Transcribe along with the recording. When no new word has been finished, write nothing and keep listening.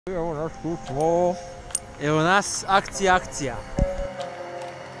Evo nas, tu smo. Evo nas, akcija.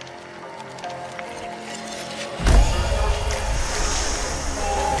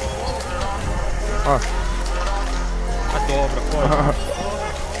 A dobro, pojma.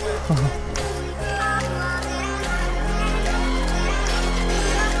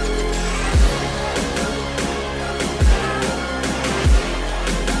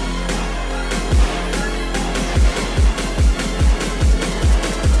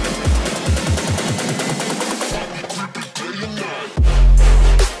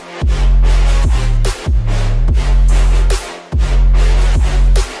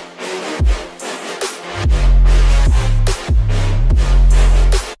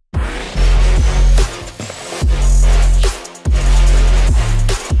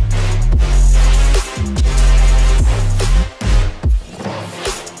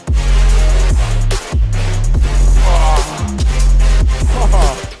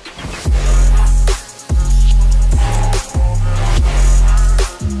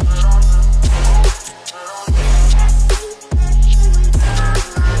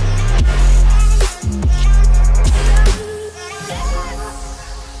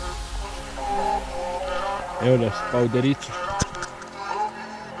 Evo nas, pauderići.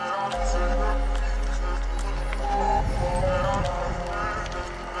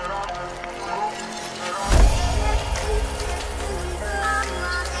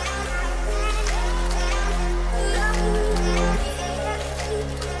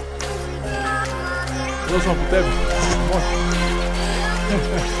 Došao po tebi.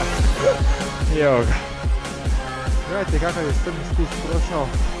 Evo ga. Gledajte kakav je strmi stis prošao.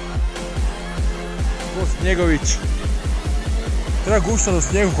 Ko Snjegović. Treba gušta do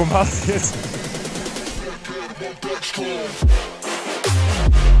snijegu ko mali djeca.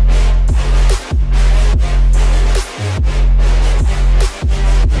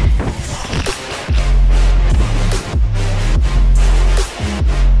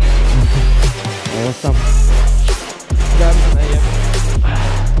 Ovo sam. Da me najem.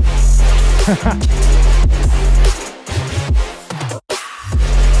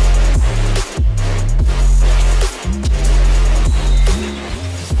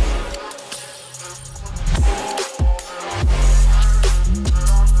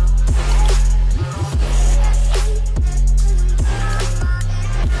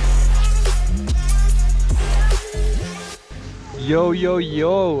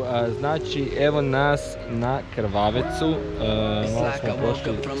 Jo, znači evo nas na Krvavecu, malo smo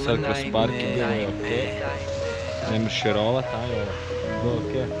prošli sad kroz park i bilo je okej, ne mrši rovat, ajmo, bilo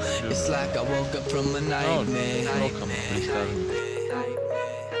okej. Rokamo pristavimo.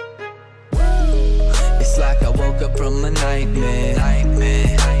 It's like I woke up from a nightmare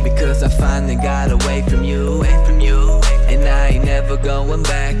because I finally got away from you, and I ain't never going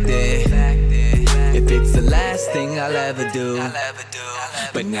back there. If it's the last thing I'll ever do,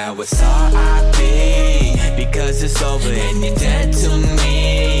 but now it's R.I.P. because it's over and you're dead to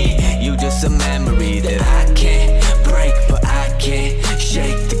me. You just a memory that I can't break, but I can't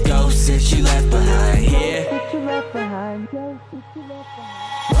shake the ghost that you left behind here.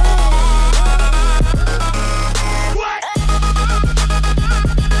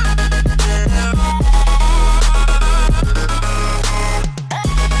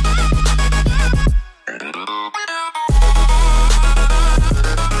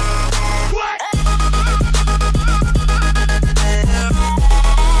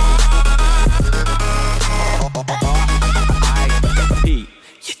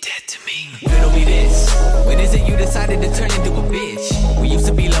 Decided to turn into a bitch. We used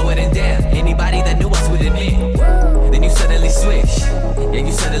to be lower than death. Anybody that knew us would admit. Then you suddenly switch. Yeah,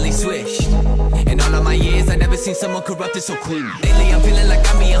 you suddenly switch. In all of my years, I never seen someone corrupted so quick. Lately, I'm feeling like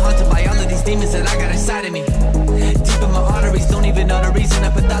I'm being haunted by all of these demons that I got inside of me. Deep in my arteries, don't even know the reason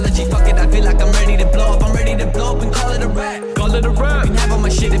of pathology. Fuck it, I feel like I'm ready to blow up. I'm ready to blow up and call it a rap. Call it a rap. You can have all my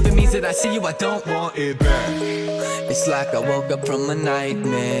shit if it means that I see you. I don't want it back. It's like I woke up from a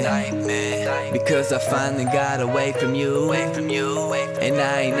nightmare because I finally got away from you, and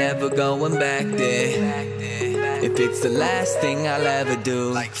I ain't never going back there. If it's the last thing I'll ever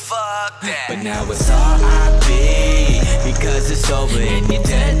do, like fuck that. But now it's R.I.P. because it's over and you're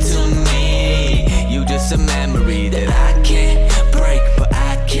dead to me. You just a memory that I can't break, but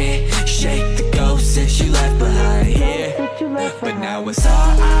I can't shake the ghost that you left behind here. But now it's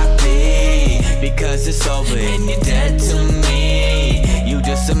R.I.P. because it's over and you're dead to me. You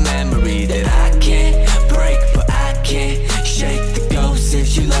just a memory that I can't break, but I can't shake the ghost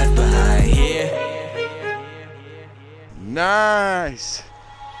that you left behind here. Nice,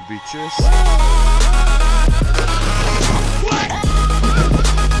 bitches.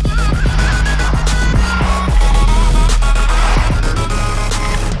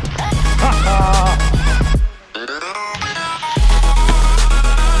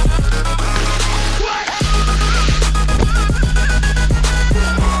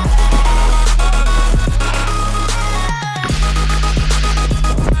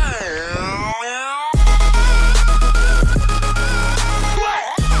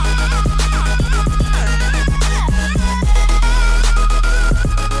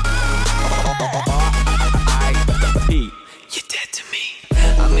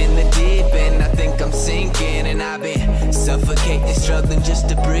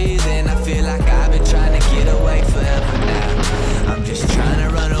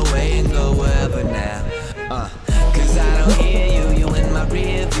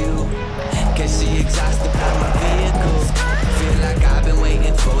 exhaust about my vehicle. Feel like I've been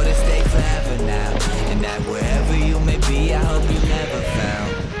waiting for this day forever now. And that wherever you may be, I hope you never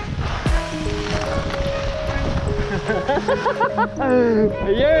found.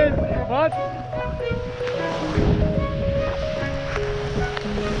 Yes! What?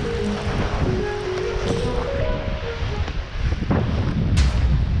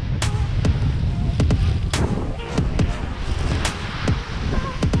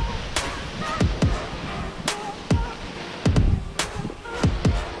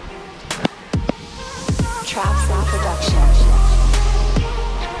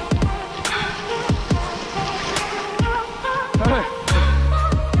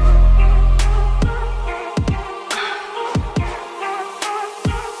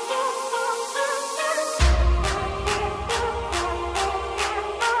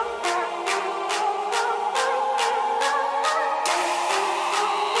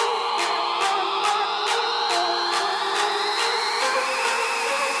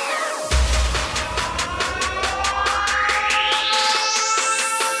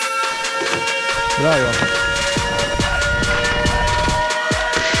 Bravo.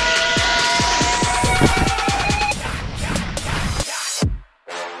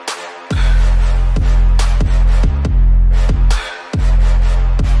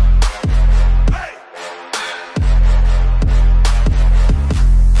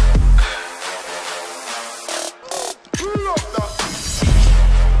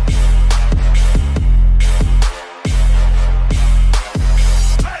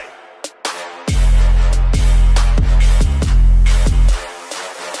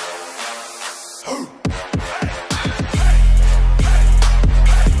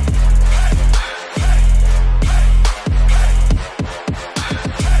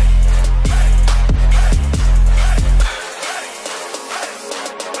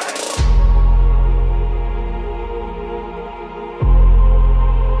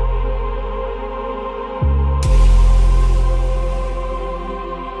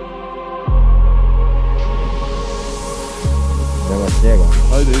 Njega.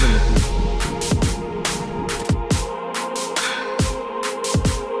 Ajde, idemo tu.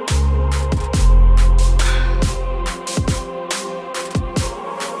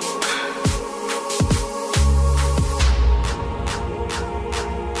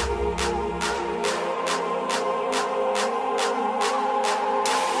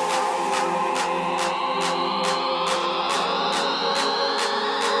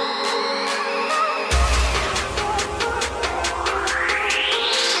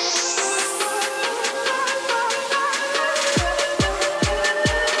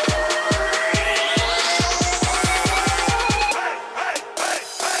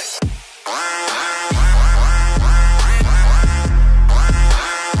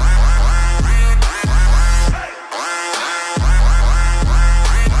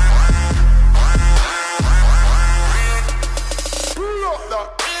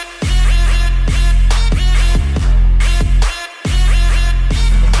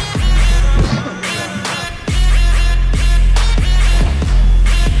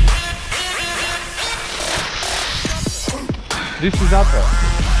 This is upper.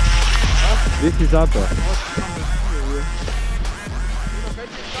 This is upper.